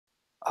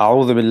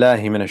أعوذ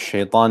بالله من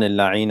الشيطان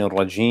اللعين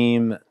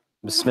الرجيم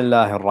بسم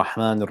الله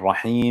الرحمن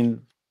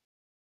الرحيم.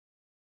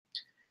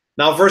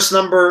 Now verse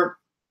number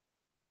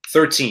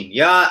 13.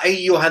 يا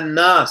أيها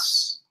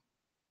الناس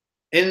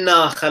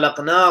إنا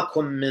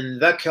خلقناكم من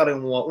ذكر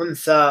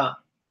وأنثى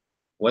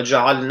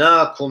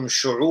وجعلناكم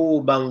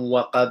شعوبا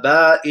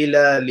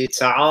وقبائل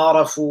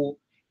لتعارفوا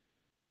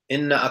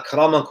إن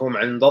أكرمكم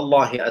عند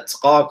الله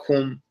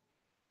أتقاكم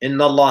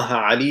إن الله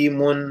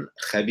عليم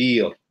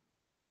خبير.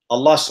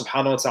 Allah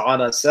subhanahu wa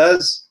ta'ala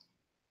says,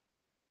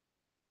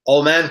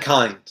 O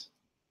mankind,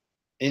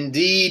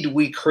 indeed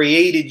we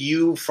created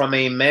you from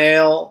a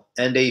male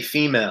and a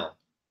female,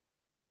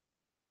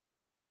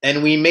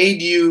 and we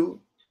made you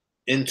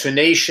into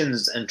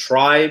nations and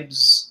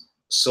tribes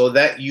so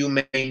that you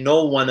may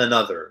know one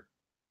another.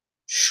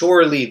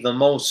 Surely the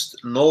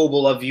most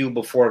noble of you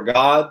before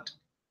God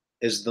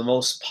is the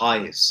most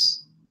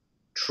pious.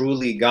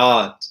 Truly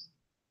God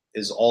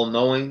is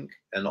all-knowing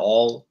and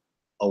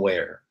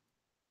all-aware.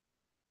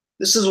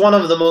 This is one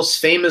of the most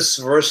famous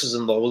verses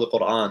in the Holy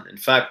Quran. In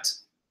fact,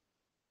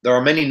 there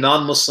are many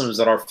non-Muslims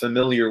that are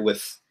familiar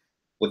with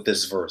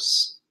this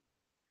verse.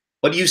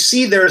 But you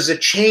see there's a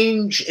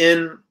change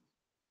in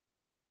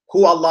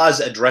who Allah is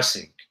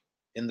addressing.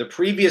 In the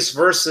previous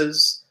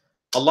verses,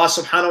 Allah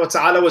subhanahu wa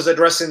ta'ala was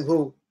addressing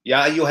who?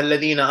 Ya ayyuhal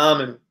ladhina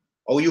amanu,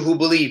 O you who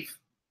believe.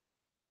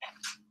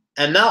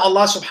 And now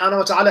Allah subhanahu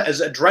wa ta'ala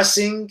is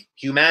addressing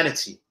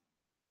humanity.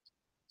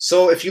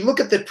 So if you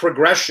look at the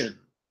progression,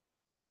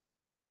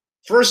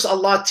 first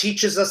Allah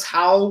teaches us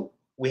how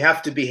we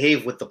have to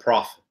behave with the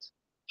Prophet,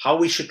 how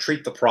we should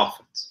treat the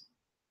Prophet.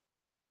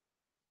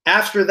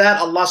 After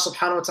that, Allah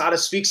subhanahu wa ta'ala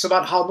speaks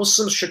about how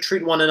Muslims should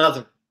treat one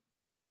another.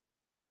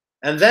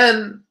 And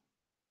then,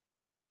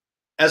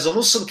 as a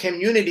Muslim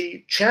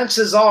community,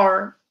 chances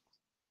are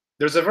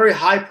there's a very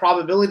high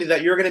probability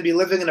that you're going to be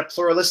living in a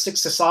pluralistic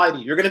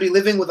society. You're going to be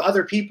living with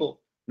other people,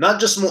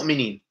 not just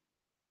mu'mineen.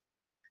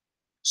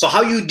 So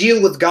how you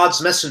deal with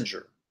God's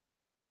messenger,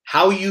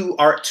 how you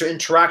are to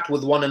interact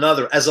with one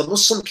another as a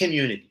Muslim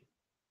community.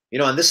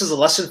 And this is a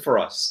lesson for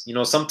us.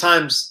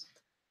 Sometimes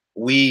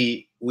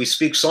we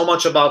speak so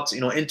much about,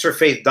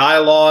 interfaith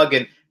dialogue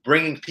and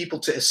bringing people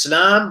to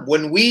Islam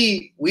when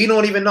we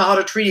don't even know how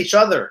to treat each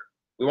other.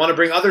 We want to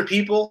bring other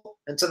people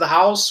into the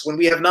house when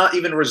we have not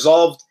even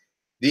resolved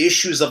the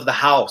issues of the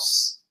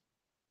house.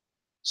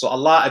 So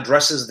Allah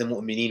addresses the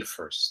mu'mineen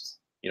first.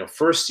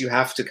 First you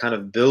have to kind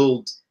of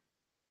build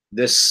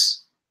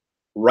this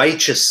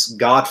righteous,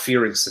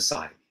 God-fearing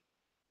society.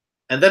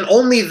 And then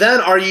only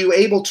then are you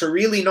able to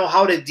really know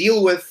how to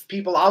deal with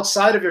people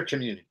outside of your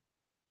community.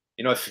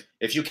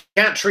 If you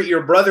can't treat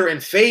your brother in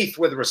faith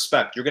with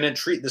respect, you're going to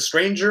treat the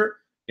stranger,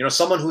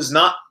 someone who's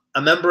not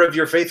a member of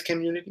your faith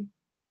community.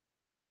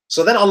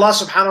 So then Allah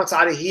subhanahu wa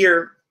ta'ala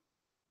here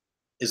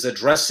is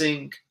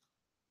addressing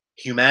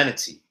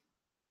humanity.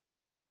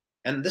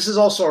 And this is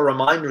also a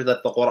reminder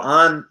that the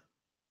Quran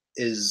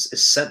is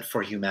sent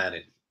for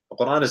humanity. The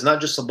Quran is not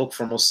just a book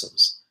for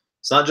Muslims.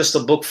 It's not just a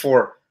book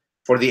for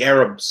the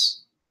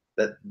Arabs.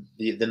 That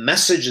the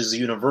message is a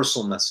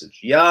universal message.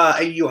 Ya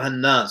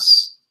ayyuhan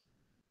nas.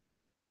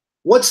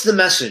 What's the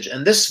message?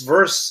 And this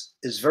verse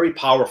is very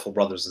powerful,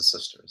 brothers and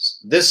sisters.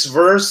 This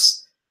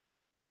verse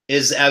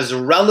is as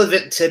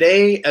relevant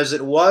today as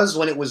it was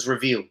when it was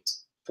revealed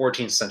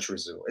 14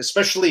 centuries ago.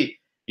 Especially,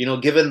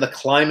 given the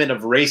climate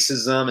of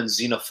racism and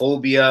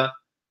xenophobia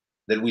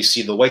that we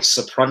see, the white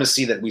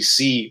supremacy that we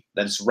see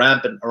that is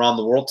rampant around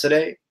the world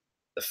today,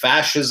 the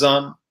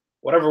fascism,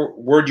 whatever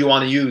word you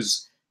want to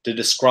use to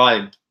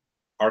describe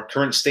our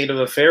current state of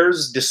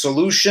affairs,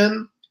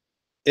 dissolution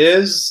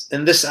is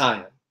in this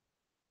ayah.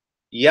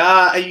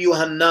 Ya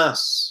ayyuhan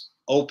nas,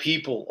 O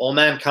people, O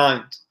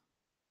mankind.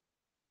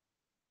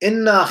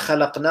 Inna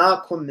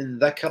khalaqnakum min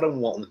dhakarin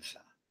wa untha.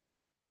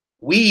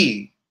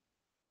 We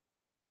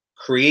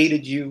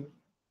created you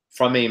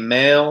from a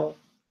male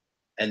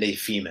and a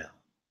female.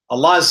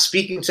 Allah is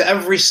speaking to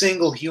every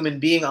single human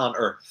being on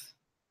earth,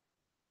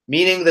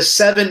 meaning the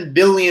 7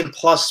 billion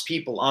plus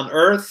people on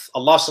earth.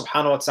 Allah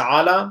subhanahu wa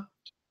ta'ala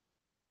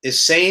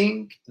is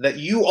saying that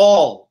you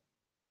all,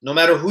 no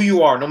matter who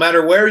you are, no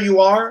matter where you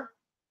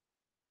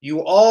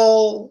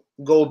all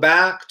go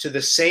back to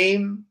the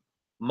same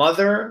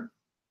mother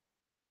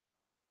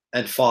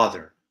and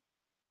father.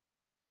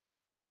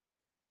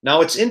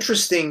 Now it's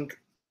interesting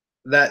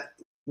that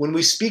when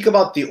we speak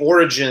about the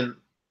origin,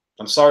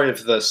 I'm sorry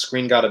if the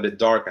screen got a bit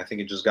dark. I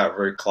think it just got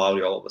very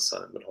cloudy all of a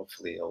sudden, but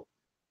hopefully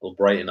it'll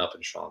brighten up,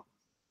 inshallah.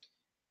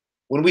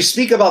 When we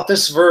speak about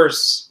this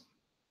verse,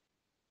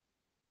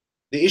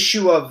 the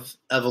issue of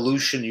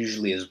evolution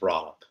usually is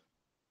brought up.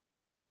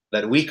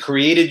 That we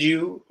created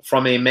you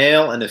from a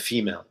male and a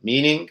female,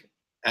 meaning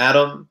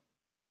Adam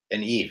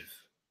and Eve.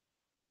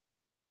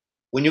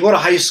 When you go to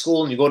high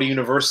school and you go to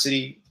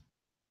university,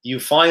 you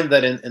find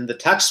that in the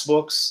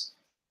textbooks,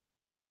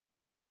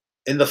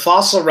 in the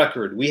fossil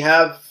record, we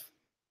have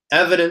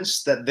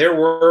evidence that there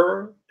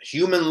were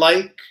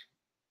human-like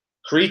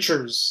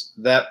creatures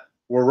that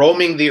were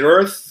roaming the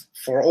earth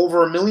for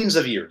over millions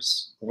of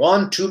years,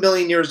 1-2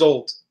 million years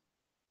old.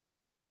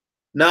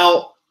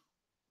 Now,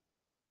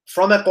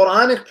 from a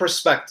Quranic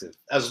perspective,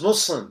 as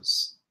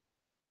Muslims,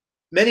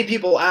 many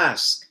people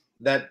ask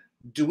that,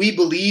 do we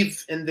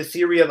believe in the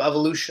theory of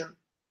evolution?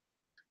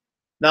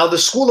 Now, the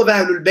school of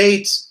Ahlul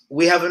Bayt,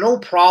 we have no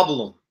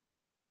problem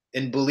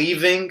in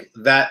believing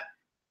that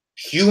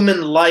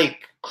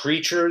human-like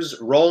creatures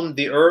roamed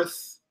the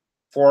earth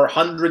for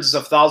hundreds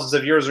of thousands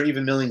of years or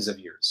even millions of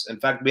years. In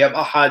fact, we have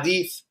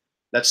ahadith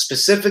that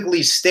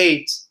specifically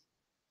state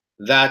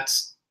that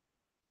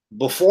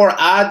before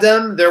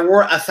Adam, there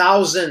were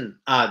 1,000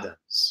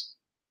 Adams.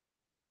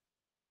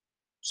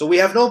 So we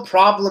have no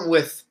problem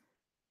with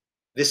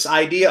this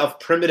idea of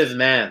primitive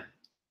man,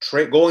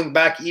 going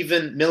back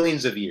even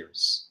millions of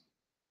years.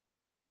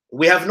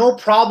 We have no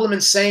problem in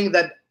saying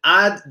that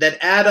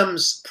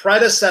Adam's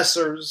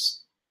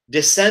predecessors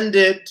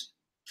descended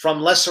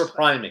from lesser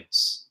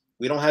primates.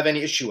 We don't have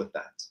any issue with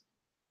that.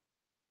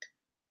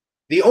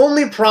 The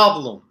only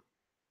problem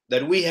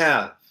that we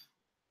have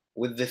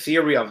with the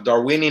theory of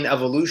Darwinian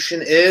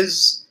evolution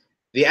is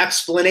the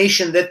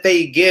explanation that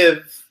they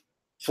give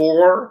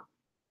for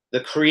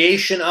the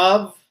creation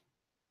of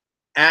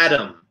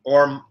Adam,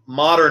 or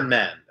modern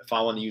man, if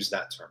I want to use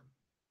that term.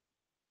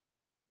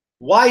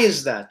 Why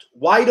is that?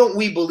 Why don't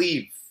we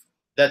believe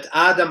that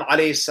Adam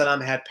alayhi salam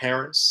had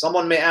parents?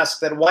 Someone may ask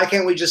that, why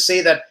can't we just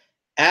say that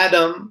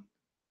Adam,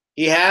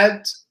 he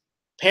had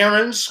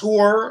parents who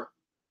were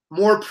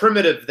more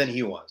primitive than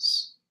he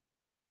was?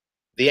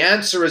 The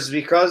answer is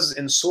because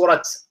in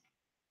Surah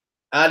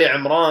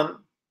Al-Imran,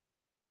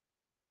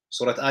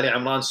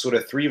 Surah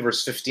 3,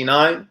 verse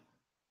 59,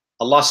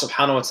 Allah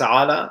subhanahu wa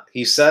ta'ala,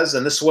 he says,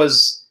 and this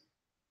was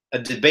a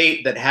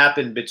debate that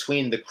happened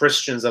between the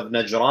Christians of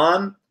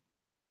Najran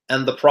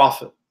and the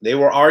Prophet. They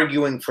were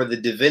arguing for the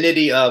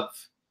divinity of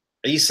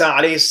Isa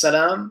alayhi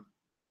salam,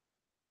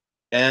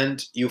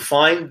 and you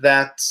find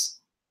that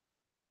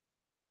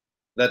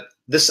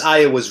this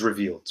ayah was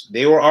revealed.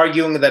 They were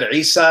arguing that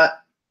Isa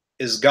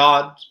is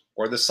God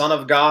or the Son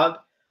of God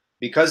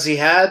because he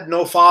had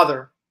no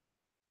father.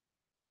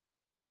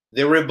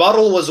 The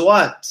rebuttal was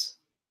what?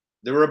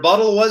 The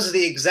rebuttal was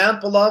the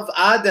example of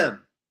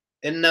Adam.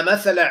 إن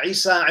مثل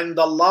عيسى عند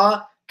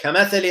الله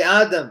كمثل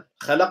آدم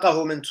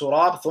خلقه من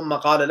تراب ثم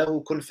قال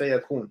له كن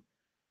فيكون.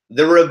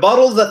 The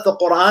rebuttal that the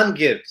Quran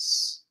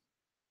gives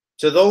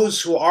to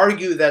those who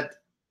argue that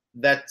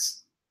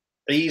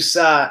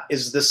Isa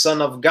is the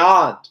son of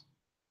God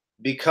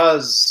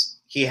because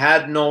he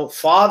had no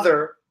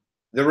father,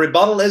 the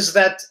rebuttal is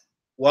that,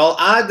 well,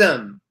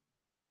 Adam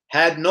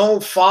had no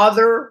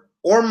father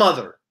or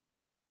mother.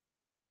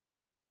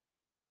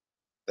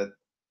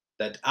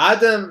 That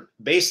Adam,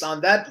 based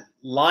on that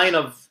line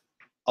of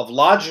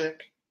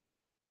logic,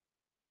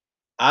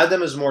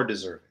 Adam is more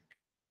deserving.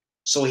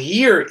 So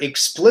here,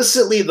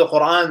 explicitly, the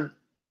Quran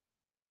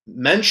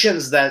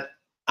mentions that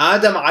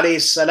Adam alayhi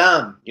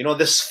salam,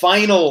 this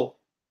final,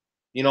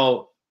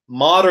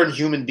 modern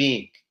human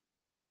being,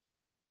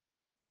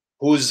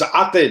 whose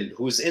aql,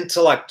 whose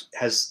intellect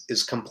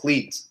is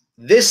complete.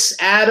 This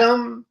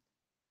Adam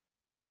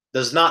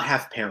does not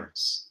have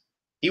parents.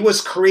 He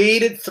was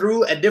created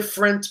through a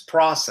different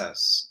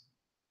process.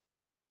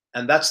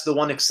 And that's the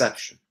one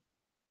exception.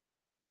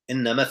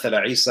 إِنَّ مَثَلَ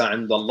عِيسَى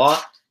عِنْدَ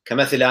اللَّهِ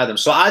كَمَثِلِ آدَمَ.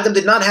 So Adam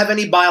did not have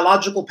any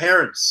biological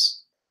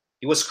parents.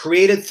 He was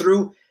created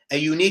through a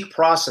unique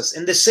process.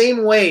 In the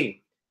same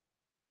way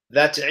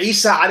that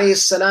Isa alayhi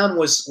salam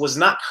was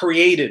not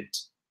created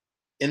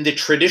in the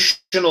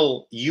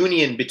traditional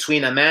union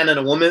between a man and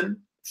a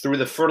woman through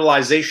the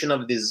fertilization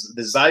of the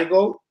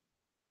zygote,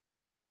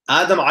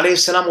 Adam alayhi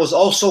salam was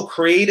also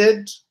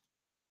created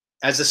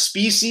as a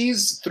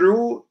species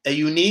through a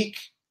unique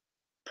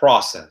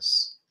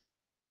process.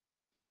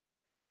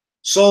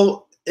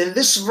 So in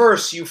this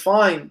verse you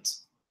find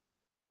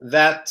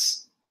that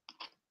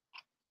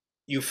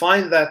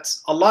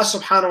Allah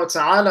subhanahu wa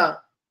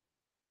ta'ala,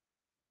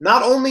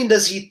 not only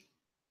does he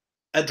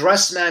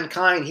address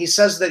mankind, he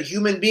says that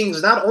human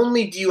beings, not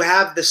only do you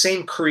have the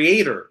same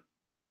creator,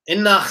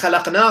 inna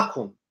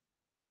khalaqnakum,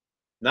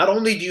 not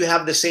only do you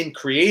have the same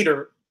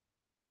creator,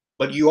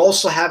 but you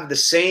also have the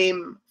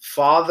same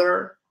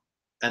father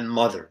and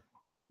mother.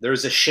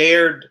 There's a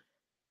shared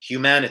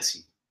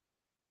humanity.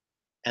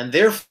 And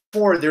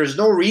therefore, there's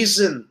no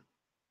reason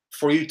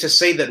for you to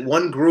say that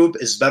one group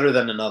is better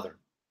than another,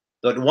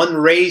 that one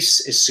race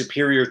is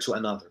superior to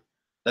another,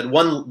 that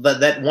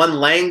one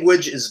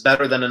language is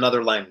better than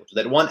another language,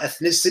 that one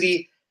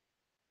ethnicity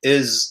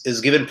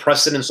is given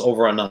precedence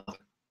over another.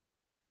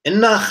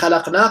 Inna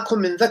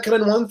khalaqnakum min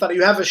dhakrin wa untha.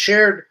 You have a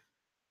shared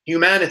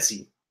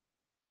humanity.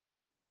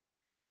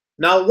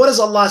 Now, what does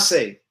Allah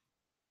say?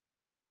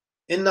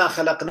 Inna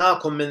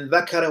khalaqnakum min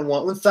dhakarin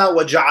wa untha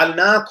wa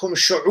ja'alnakum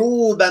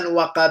shu'uban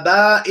wa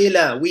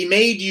qaba'ila. We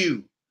made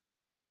you,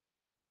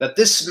 that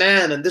this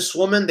man and this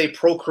woman, they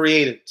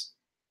procreated.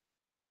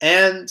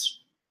 And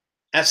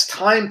as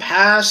time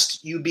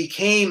passed, you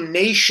became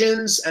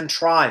nations and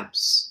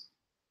tribes.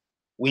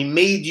 We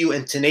made you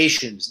into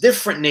nations,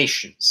 different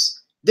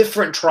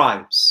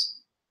tribes.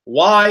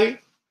 Why?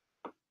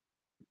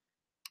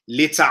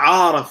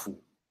 لِتَعَارَفُوا.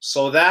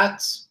 So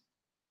that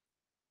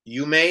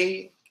you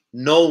may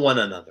know one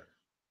another.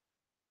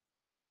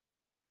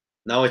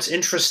 Now it's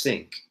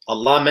interesting.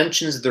 Allah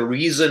mentions the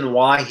reason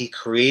why He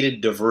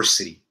created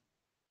diversity.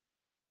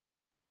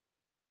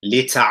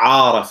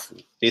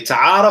 لِتَعَارَفُوا.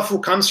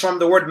 لِتَعَارَفُوا comes from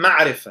the word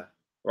ma'rifah,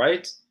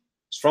 right?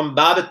 It's from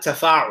bab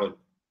al-tafa'ul.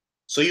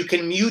 So you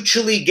can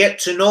mutually get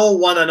to know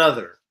one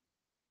another.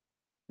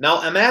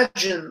 Now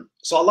imagine,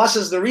 so Allah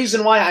says the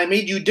reason why I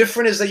made you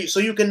different is that so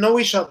you can know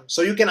each other,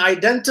 so you can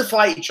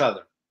identify each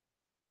other.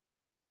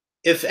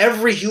 If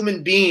every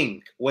human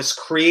being was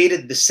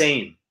created the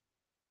same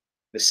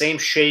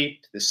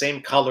shape, the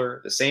same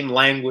color, the same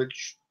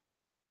language,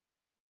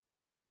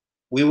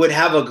 we would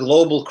have a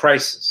global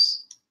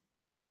crisis.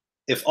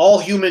 If all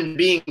human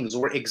beings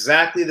were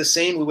exactly the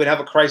same, we would have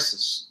a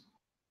crisis.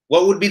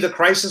 What would be the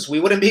crisis?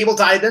 We wouldn't be able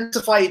to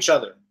identify each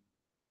other.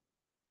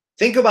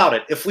 Think about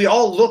it. If we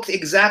all looked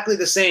exactly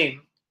the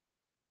same,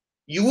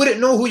 you wouldn't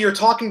know who you're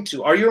talking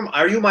to. Are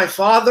you my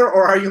father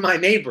or are you my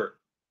neighbor?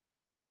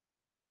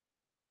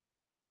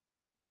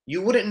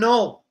 You wouldn't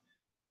know.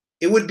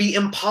 It would be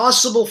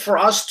impossible for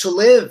us to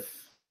live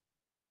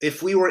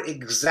if we were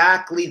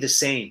exactly the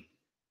same.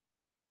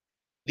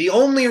 The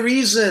only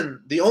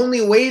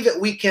way that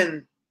we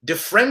can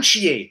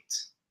differentiate,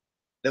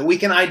 that we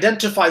can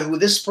identify who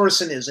this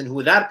person is and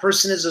who that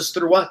person is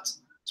through what?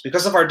 It's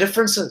because of our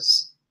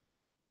differences.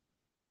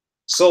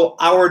 So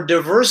our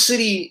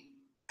diversity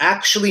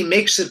actually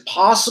makes it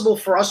possible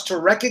for us to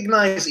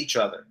recognize each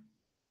other.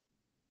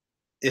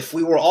 If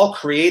we were all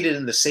created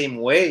in the same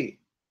way,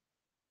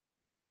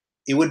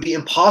 it would be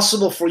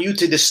impossible for you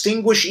to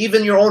distinguish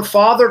even your own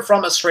father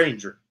from a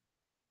stranger.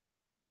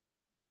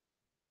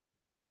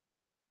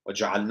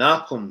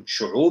 وَجَعَلْنَاكُمْ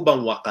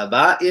شُعُوبًا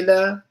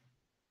وَقَبَائِلَ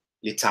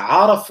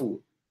لِتَعَارَفُوا.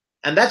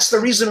 And that's the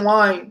reason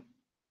why,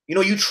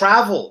 you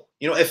travel.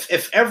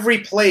 If every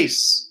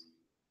place,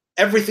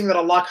 everything that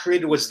Allah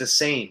created was the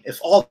same, if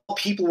all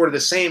people were the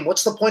same,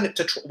 what's the point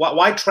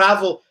why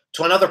travel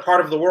to another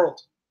part of the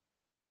world?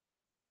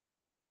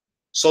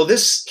 So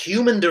this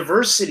human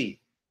diversity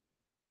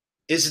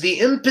is the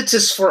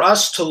impetus for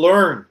us to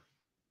learn,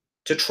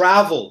 to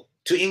travel,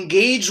 to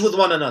engage with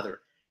one another.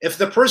 If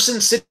the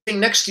person sitting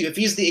next to you, if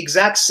he's the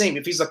exact same,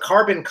 if he's a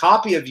carbon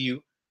copy of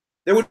you,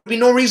 there would be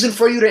no reason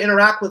for you to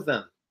interact with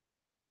them.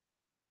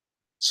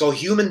 So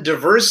human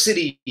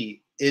diversity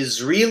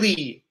is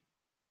really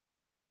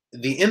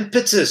the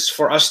impetus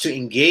for us to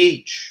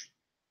engage,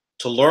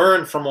 to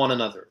learn from one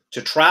another,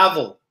 to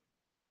travel.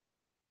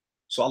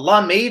 So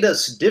Allah made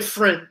us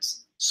different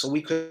so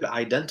we could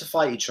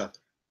identify each other,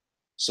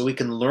 so we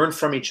can learn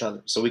from each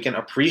other, so we can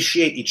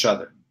appreciate each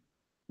other.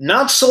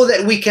 Not so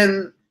that we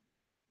can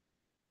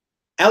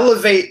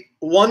elevate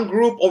one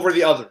group over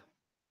the other.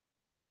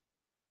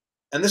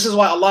 And this is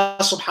why Allah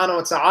subhanahu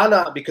wa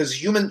ta'ala, because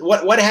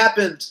what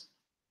happened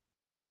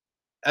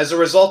as a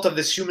result of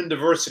this human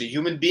diversity?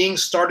 Human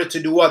beings started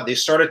to do what? They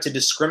started to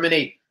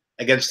discriminate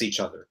against each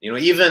other.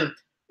 Even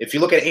if you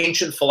look at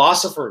ancient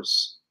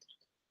philosophers,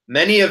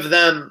 many of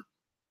them,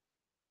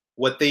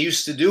 what they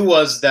used to do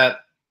was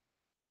that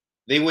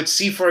they would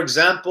see, for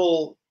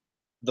example,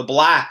 the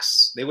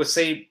blacks. They would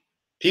say,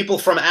 people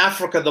from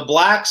Africa, the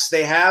blacks,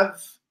 they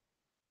have...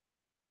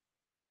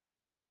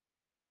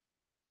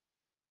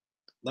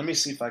 Let me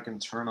see if I can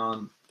turn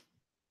on...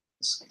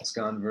 It's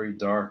gone very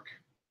dark.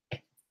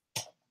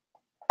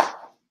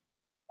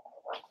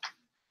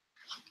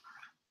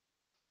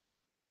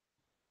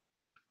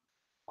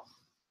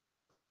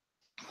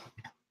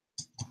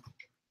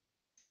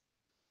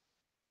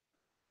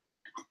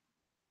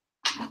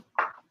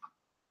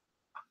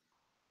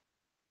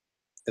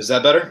 Is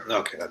that better?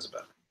 Okay, that's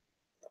better.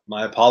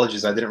 My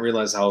apologies. I didn't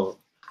realize how... It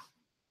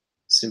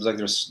seems like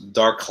there's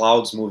dark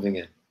clouds moving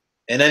in.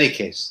 In any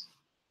case.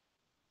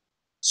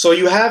 So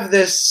you have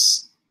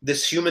this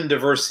human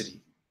diversity.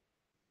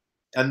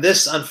 And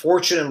this,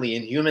 unfortunately,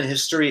 in human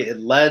history, it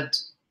led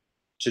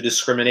to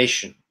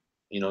discrimination.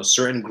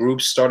 Certain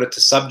groups started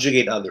to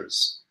subjugate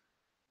others.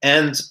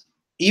 And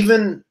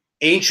even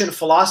ancient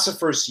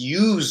philosophers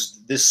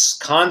used this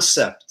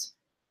concept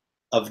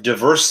of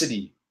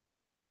diversity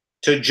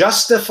to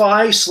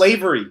justify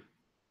slavery.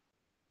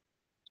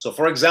 So,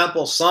 for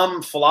example,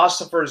 some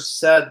philosophers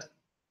said,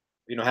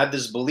 had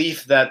this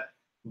belief that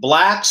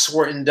blacks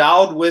were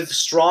endowed with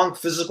strong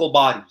physical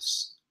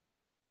bodies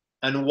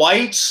and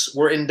whites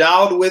were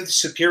endowed with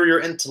superior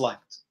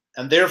intellect.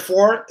 And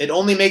therefore, it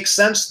only makes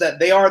sense that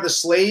they are the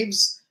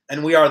slaves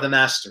and we are the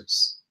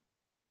masters.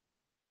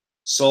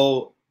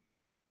 So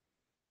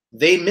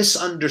they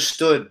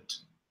misunderstood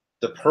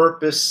the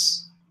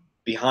purpose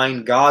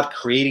behind God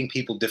creating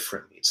people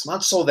differently. It's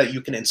not so that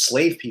you can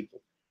enslave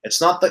people.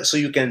 It's not that so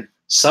you can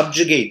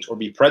subjugate or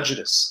be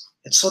prejudiced.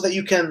 It's so that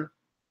you can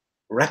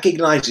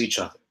recognize each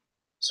other,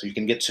 so you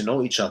can get to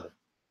know each other.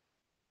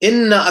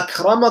 Inna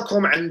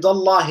akramakum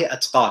indallahi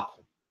atqakum.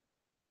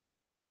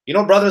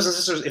 Brothers and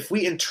sisters, if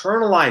we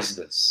internalize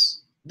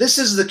this, this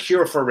is the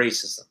cure for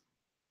racism.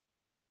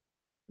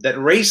 That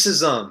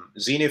racism,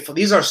 xenophobia,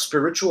 these are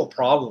spiritual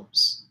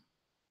problems.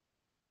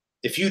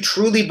 If you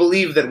truly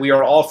believe that we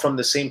are all from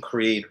the same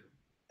creator,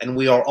 and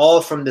we are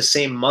all from the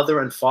same mother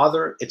and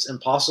father, it's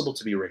impossible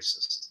to be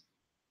racist.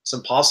 It's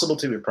impossible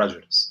to be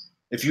prejudiced.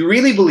 If you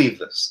really believe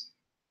this,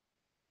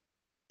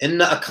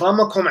 إِنَّ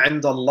أَكْرَمَكُمْ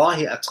عِنْدَ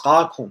اللَّهِ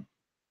أَتْقَاكُمْ.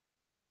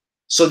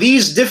 So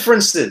these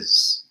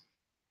differences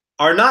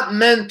are not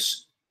meant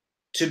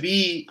to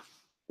be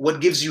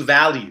what gives you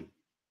value.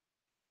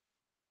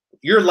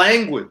 Your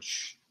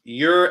language,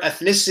 your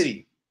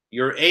ethnicity,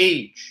 your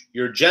age,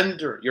 your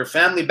gender, your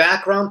family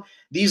background,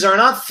 these are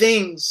not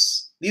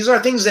things, these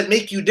are things that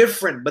make you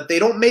different, but they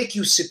don't make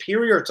you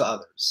superior to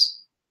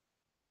others.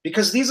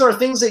 Because these are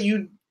things that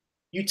you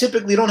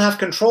typically don't have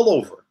control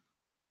over.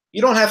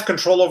 You don't have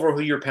control over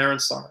who your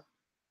parents are.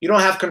 You don't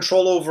have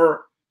control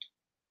over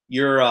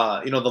your,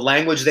 the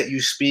language that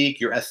you speak,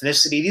 your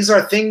ethnicity. These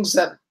are things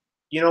that,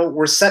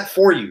 were set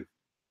for you.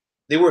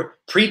 They were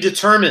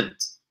predetermined.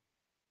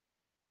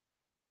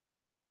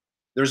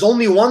 There's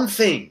only one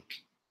thing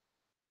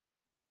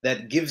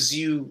that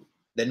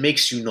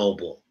makes you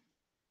noble,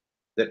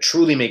 that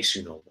truly makes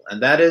you noble,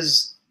 and that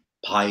is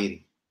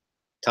piety,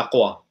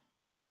 taqwa.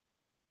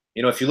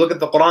 If you look at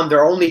the Quran, there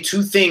are only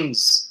two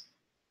things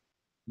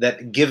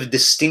that give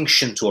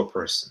distinction to a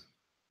person.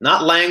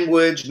 Not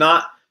language,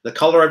 not the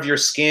color of your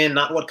skin,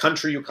 not what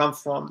country you come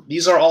from.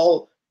 These are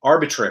all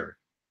arbitrary.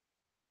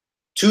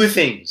 Two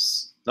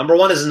things. Number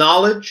one is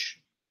knowledge.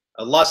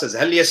 Allah says,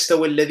 هَلْ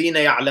يَسْتَوِي الَّذِينَ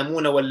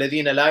يَعْلَمُونَ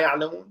وَالَّذِينَ لَا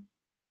يَعْلَمُونَ.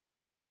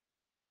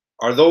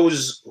 Are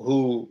those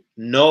who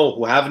know,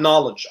 who have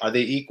knowledge, are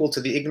they equal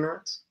to the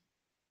ignorant?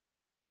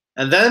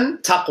 And then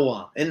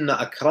taqwa. إِنَّ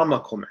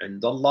أَكْرَمَكُمْ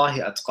عِنْدَ اللَّهِ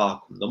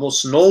أَتْقَاكُمْ. The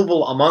most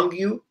noble among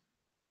you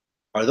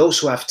are those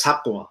who have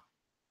taqwa.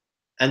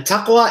 And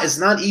taqwa is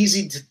not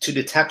easy to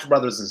detect,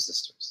 brothers and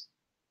sisters.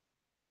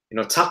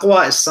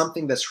 Taqwa is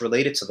something that's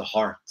related to the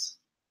heart.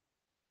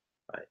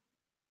 Right?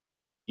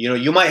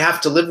 You might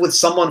have to live with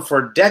someone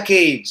for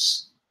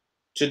decades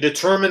to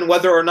determine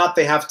whether or not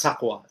they have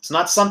taqwa. It's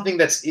not something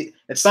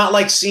it's not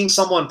like seeing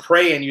someone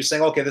pray and you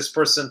saying, okay, this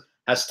person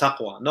has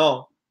taqwa.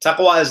 No,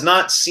 taqwa is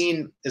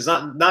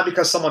not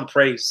because someone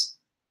prays.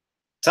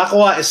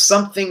 Taqwa is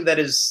something that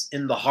is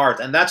in the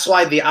heart. And that's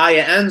why the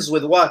ayah ends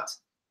with what?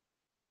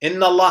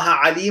 Inna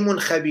Allaha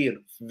alimun khabir.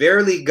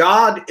 Verily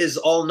God is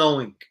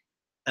all-knowing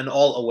and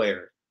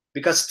all-aware.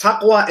 Because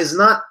taqwa is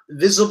not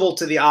visible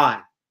to the eye.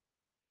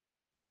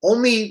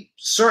 Only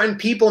certain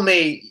people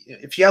may,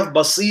 if you have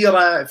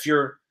basira,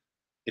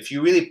 if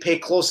you really pay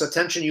close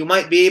attention, you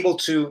might be able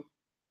to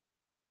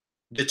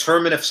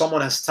determine if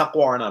someone has taqwa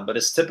or not. But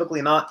it's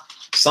typically not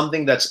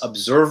something that's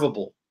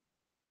observable.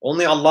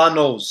 Only Allah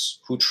knows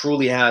who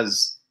truly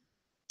has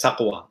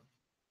taqwa.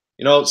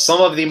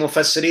 Some of the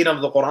mufassirin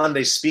of the Quran,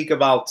 they speak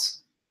about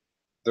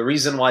the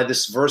reason why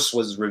this verse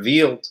was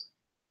revealed.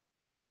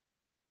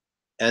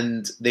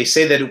 And they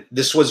say that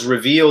this was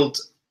revealed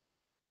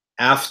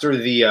after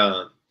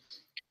the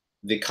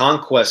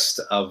conquest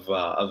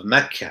of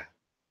Mecca.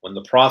 When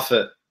the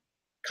Prophet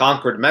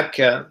conquered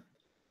Mecca,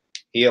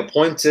 he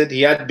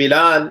had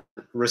Bilal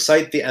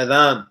recite the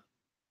adhan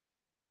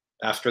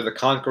after the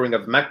conquering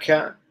of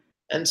Mecca.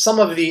 And some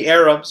of the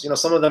Arabs,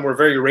 some of them were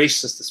very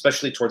racist,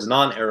 especially towards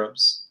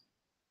non-Arabs.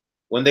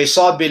 When they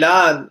saw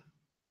Bilal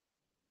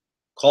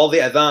call the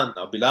adhan,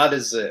 now Bilal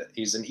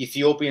he's an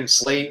Ethiopian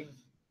slave,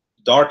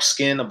 dark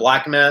skin, a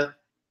black man.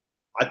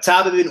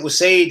 Attab ibn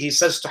Usayd, he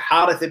says to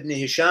Harith ibn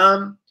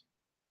Hisham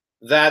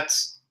that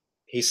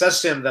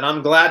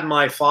I'm glad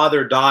my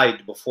father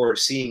died before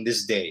seeing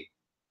this day.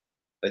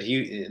 That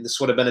this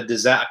would have been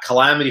a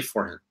calamity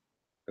for him.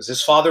 Because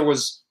his father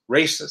was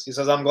racist. He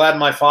says, I'm glad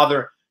my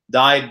father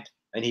died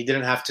and he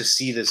didn't have to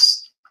see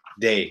this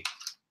day.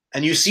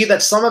 And you see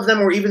that some of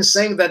them were even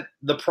saying that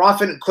the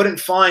Prophet couldn't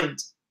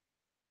find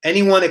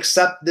anyone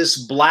except this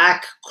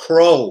black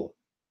crow.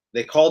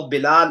 They called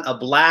Bilal a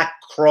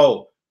black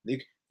crow.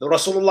 The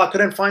Rasulullah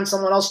couldn't find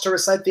someone else to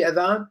recite the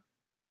adhan.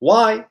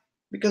 Why?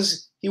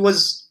 Because he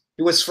was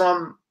a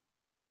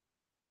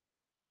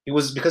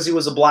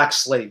black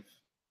slave.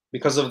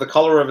 Because of the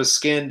color of his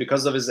skin,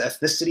 because of his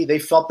ethnicity, they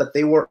felt that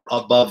they were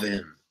above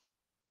him.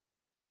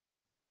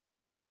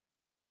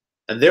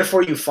 And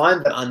therefore you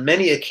find that on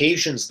many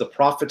occasions the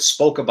Prophet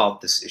spoke about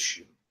this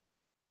issue.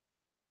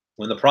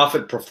 When the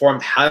Prophet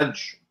performed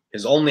Hajj,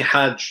 his only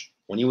Hajj,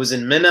 when he was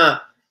in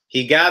Mina,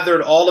 he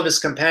gathered all of his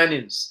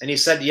companions and he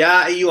said,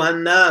 Ya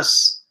ayyuhan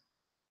nas,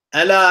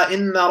 ala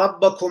inna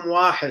rabbakum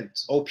wahid.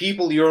 O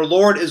people, your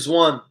Lord is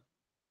one.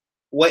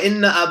 Wa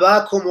inna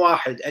abakum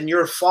wahid. And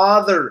your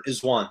father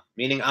is one,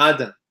 meaning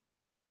Adam.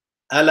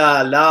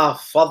 Ala la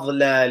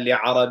fadla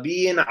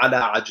li'arabiyin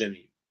ala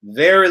ajami.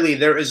 Verily,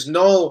 there is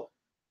no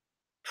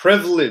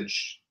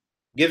privilege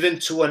given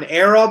to an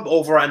Arab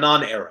over a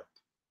non-Arab.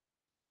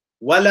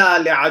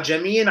 Wala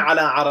li'ajamiyin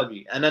ala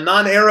arabi. And a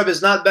non-Arab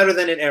is not better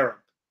than an Arab.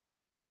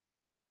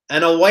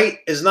 And a white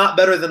is not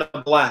better than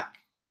a black.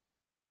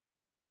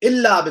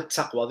 Illa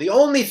bit-taqwa. The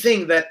only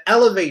thing that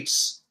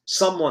elevates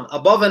someone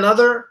above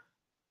another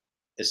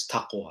is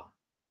taqwa.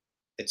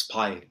 It's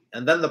piety.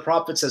 And then the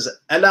Prophet says,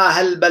 Ala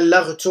hal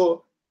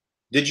ballaghtu?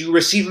 Did you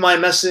receive my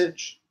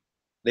message?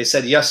 They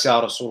said, yes,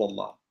 Ya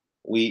Rasulullah.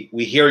 We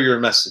hear your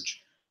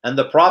message. And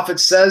the Prophet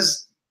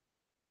says,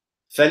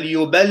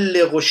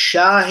 فَلْيُبَلِّغُ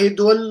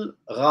الشَّاهِدُ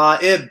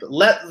الْغَائِبِ.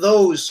 Let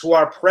those who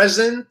are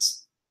present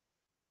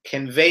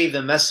convey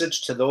the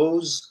message to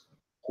those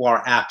who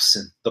are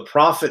absent. The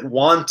Prophet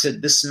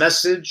wanted this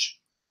message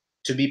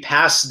to be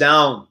passed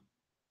down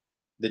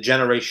the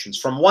generations,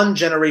 from one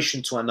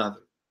generation to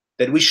another,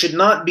 that we should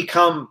not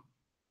become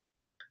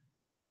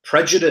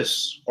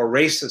prejudiced or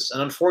racist.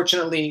 And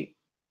unfortunately,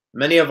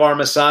 many of our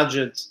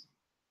masajid,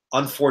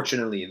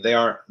 unfortunately,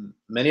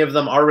 many of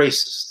them are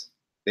racist.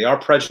 They are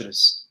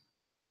prejudiced.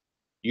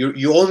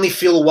 You only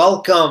feel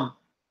welcome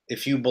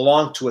if you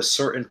belong to a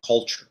certain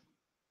culture.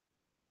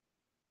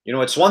 You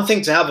know, it's one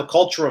thing to have a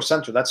cultural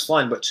center, that's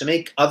fine, but to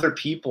make other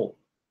people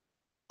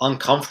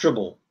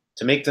uncomfortable,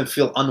 to make them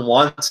feel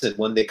unwanted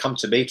when they come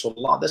to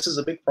Baytullah, this is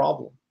a big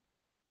problem.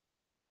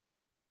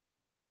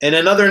 In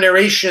another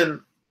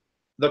narration,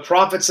 the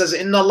Prophet says,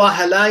 Inna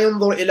Allah la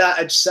yanzur ila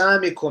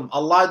ajsamikum.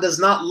 Allah does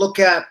not look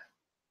at,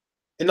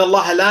 Inna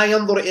Allah la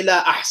yanzur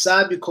ila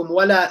ahsabikum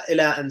wala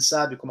ila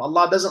ansabikum.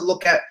 Allah doesn't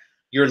look at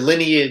your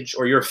lineage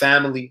or your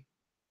family.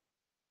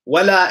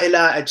 Wala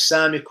ila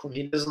ajsamikum.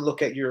 He doesn't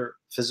look at your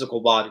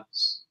physical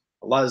bodies.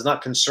 Allah is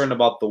not concerned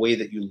about the way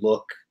that you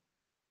look.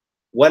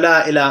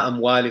 Wala ila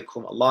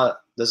amwalikum. Allah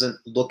doesn't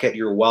look at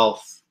your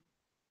wealth.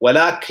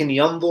 Walakin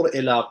yanzur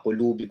ila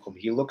qulubikum.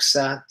 He looks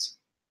at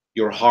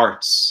your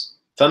hearts.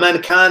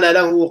 فَمَنْ كَانَ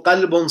لَهُ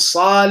قَلْبٌ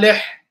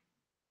صَالِحٌ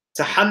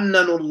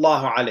تَحَنَّنُ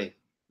اللَّهُ عَلَيْهِ.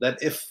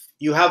 That if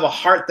you have a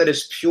heart that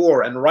is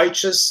pure and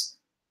righteous,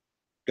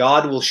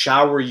 God will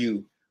shower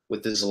you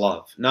with His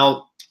love.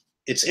 Now,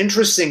 it's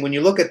interesting when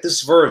you look at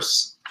this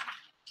verse,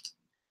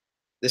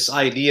 this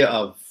idea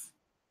of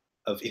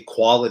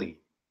equality,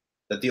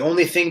 that the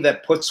only thing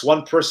that puts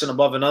one person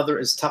above another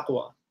is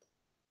taqwa.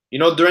 You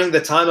know, during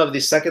the time of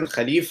the second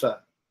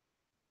Khalifa,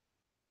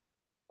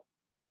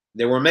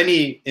 there were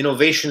many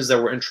innovations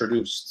that were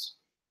introduced.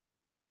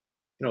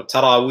 You know,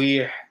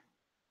 Taraweeh,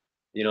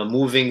 you know,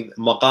 moving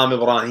Maqam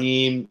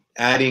Ibrahim,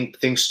 adding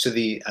things to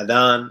the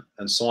Adhan,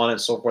 and so on and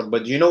so forth.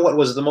 But do you know what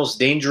was the most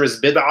dangerous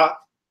bid'ah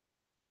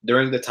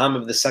during the time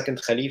of the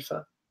second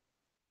Khalifa?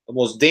 The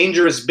most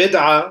dangerous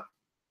bid'ah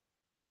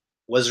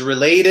was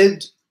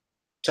related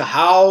to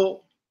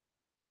how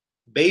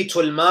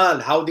Baytul Mal,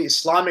 how the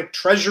Islamic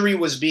treasury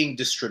was being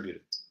distributed.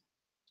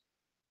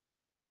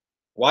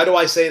 Why do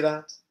I say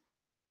that?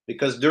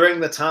 Because during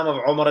the time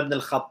of Umar ibn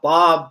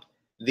al-Khattab,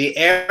 the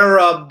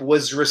Arab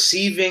was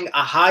receiving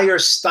a higher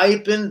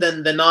stipend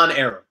than the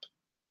non-Arab.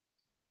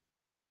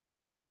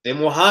 The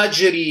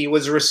Muhajiri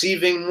was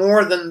receiving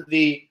more than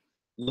the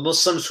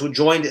Muslims who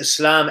joined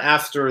Islam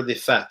after the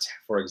Fath,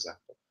 for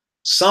example.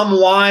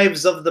 Some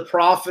wives of the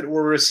Prophet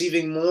were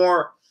receiving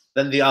more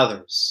than the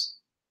others.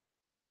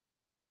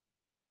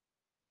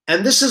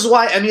 And this is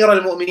why Amir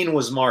al-Mu'mineen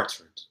was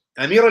martyred.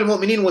 Amir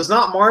al-Mu'mineen was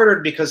not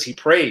martyred because he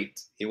prayed.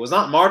 He was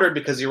not martyred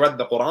because he read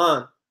the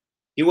Quran.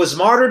 He was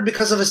martyred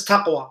because of his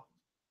taqwa.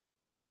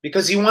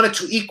 Because he wanted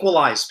to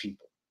equalize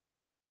people.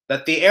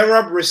 That the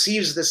Arab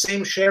receives the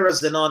same share as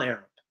the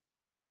non-Arab.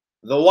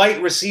 The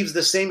white receives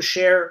the same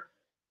share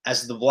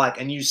as the black.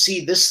 And you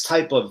see this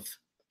type of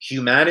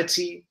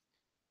humanity,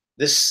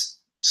 this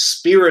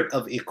spirit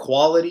of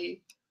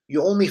equality,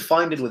 you only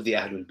find it with the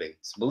Ahlul Bayt.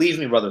 Believe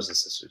me, brothers and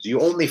sisters, you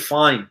only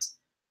find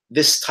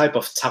this type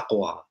of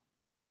taqwa,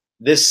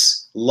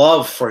 this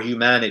love for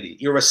humanity,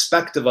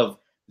 irrespective of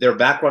their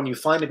background. You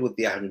find it with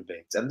the Ahlul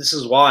Bayt. And this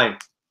is why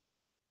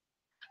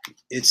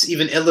it's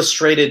even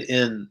illustrated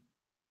in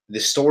the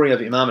story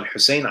of Imam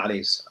al-Hussein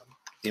alayhi salam.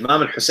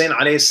 Imam al-Hussein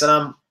alayhi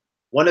salam,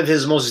 one of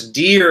his most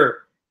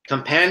dear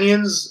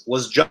companions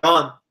was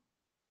John.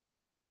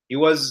 He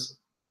was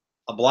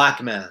a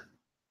black man.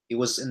 He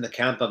was in the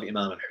camp of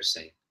Imam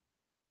al-Hussein.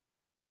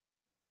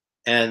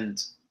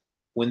 And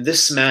when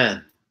this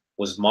man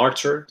was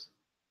martyred,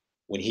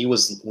 when he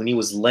was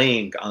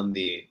laying on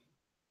the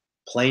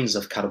plains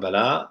of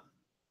Karbala,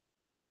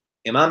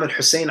 Imam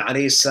al-Hussein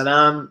alayhi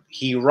salam,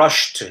 he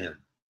rushed to him.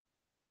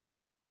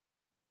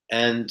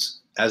 And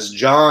as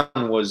John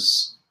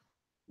was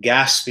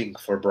gasping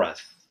for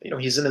breath, you know,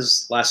 he's in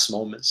his last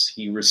moments,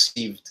 he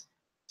received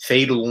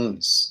fatal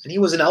wounds, and he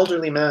was an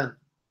elderly man.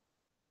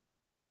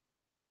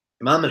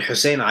 Imam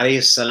al-Hussein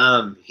alayhi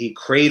salam, he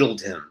cradled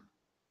him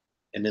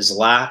in his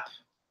lap,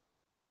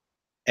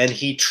 and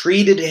he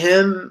treated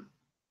him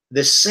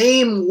the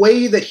same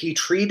way that he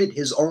treated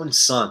his own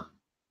son,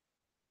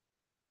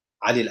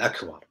 Ali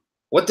al-Akbar.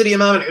 What did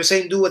Imam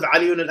al-Hussein do with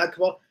Ali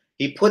al-Akbar?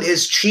 He put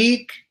his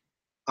cheek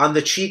on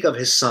the cheek of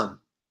his son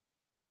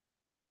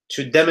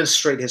to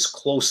demonstrate his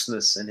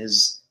closeness and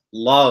his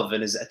love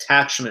and his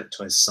attachment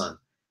to his son.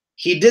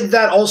 He did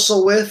that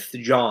also with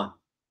John,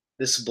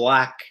 this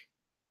black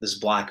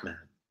man.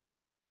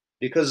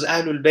 Because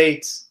Ahlul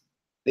Bayt,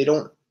 they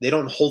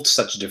don't hold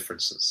such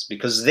differences,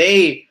 because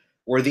they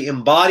were the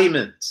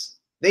embodiment.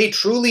 They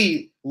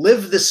truly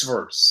live this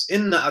verse.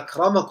 Inna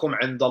akramakum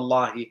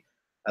indallahi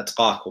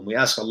atqakum. We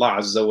ask Allah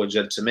Azza wa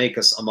Jal to make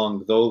us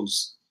among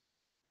those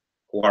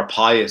who are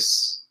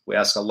pious. We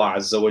ask Allah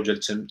Azza wa Jal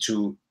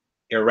to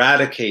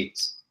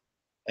eradicate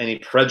any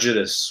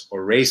prejudice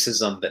or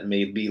racism that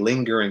may be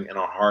lingering in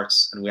our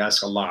hearts. And we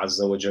ask Allah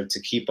Azza wa Jal to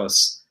keep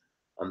us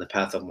on the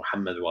path of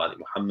Muhammad wa ali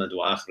Muhammad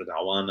wa akhir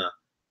da'wana.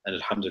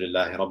 And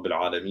alhamdulillahi rabbil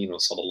alameen wa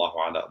sallallahu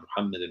ala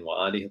Muhammadin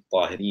wa alihi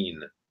at-tahirin.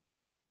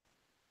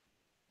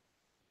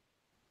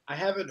 I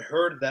haven't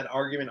heard that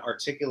argument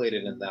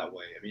articulated in that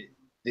way. I mean,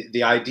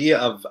 the idea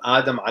of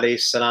Adam alayhi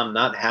salam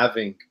not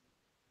having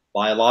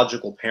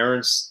biological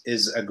parents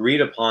is agreed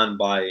upon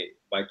by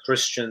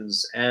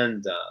Christians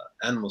and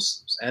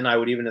Muslims, and I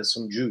would even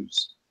assume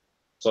Jews.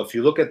 So if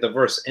you look at the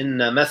verse,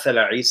 "Inna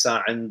mathala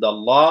Isa 'inda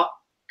Allah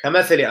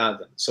kamathali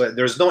Adam," so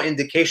there's no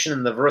indication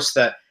in the verse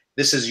that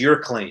this is your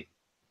claim,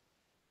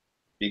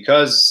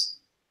 because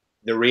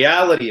the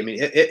reality, I mean,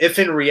 if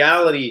in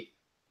reality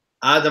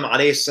Adam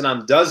alayhi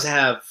salam does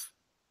have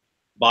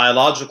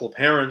biological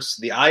parents,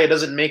 the ayah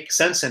doesn't make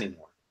sense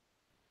anymore.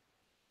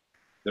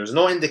 There's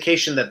no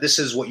indication that this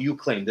is what you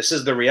claim. This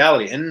is the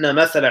reality. Inna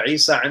mathala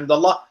Isa 'inda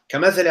Allah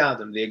kamathali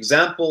Adam. The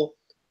example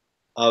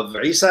of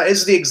Isa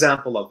is the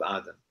example of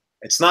Adam.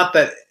 It's not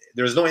that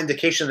there's no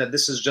indication that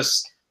this is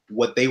just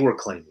what they were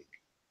claiming.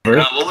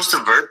 What was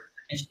the verse?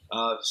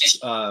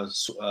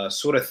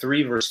 Surah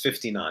 3, verse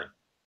 59.